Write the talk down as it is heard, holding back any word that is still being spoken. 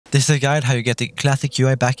This is a guide how you get the classic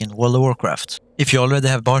UI back in World of Warcraft. If you already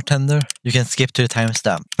have Bartender, you can skip to the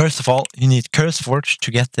timestamp. First of all, you need curseforge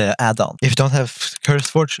to get the add-on. If you don't have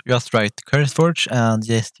curseforge, just write curseforge and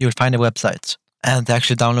yes, you'll find a website. And to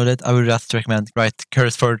actually download it, I would just recommend write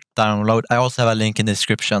curseforge download. I also have a link in the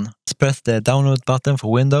description. Just press the download button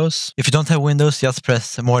for Windows. If you don't have Windows, just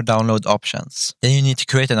press more download options. Then you need to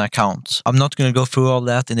create an account. I'm not going to go through all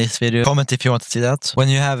that in this video. Comment if you want to see that. When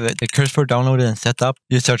you have the curseforge downloaded and set up,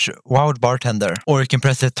 you search WoW Bartender, or you can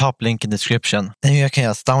press the top link in the description. Then you can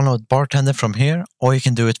just download Bartender from here, or you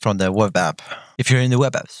can do it from the web app. If you're in the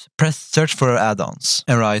web apps, press search for add-ons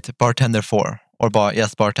and write Bartender 4. Or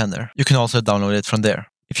yes, Bartender. You can also download it from there.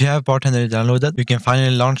 If you have Bartender downloaded, you can finally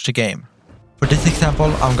launch the game. For this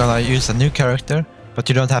example, I'm gonna use a new character, but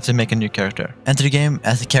you don't have to make a new character. Enter the game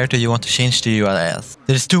as a character you want to change the UI as.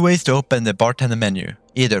 There's two ways to open the Bartender menu.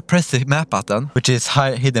 Either press the map button, which is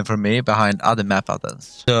hidden from me behind other map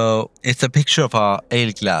buttons. So it's a picture of a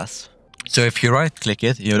ale glass. So if you right click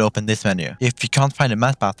it, you'll open this menu. If you can't find the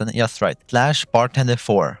map button, just write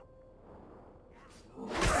 /bartender4.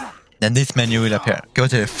 Then this menu will appear. Go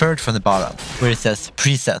to the third from the bottom, where it says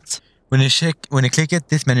presets. When you click it,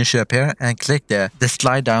 this menu should appear and click the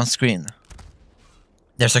slide down screen.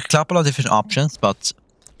 There's a couple of different options, but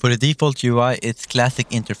for the default UI, it's classic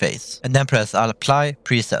interface. And then press apply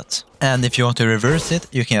preset. And if you want to reverse it,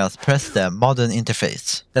 you can just press the modern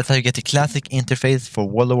interface. That's how you get the classic interface for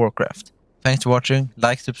World of Warcraft. Thanks for watching,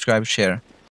 like, subscribe, share.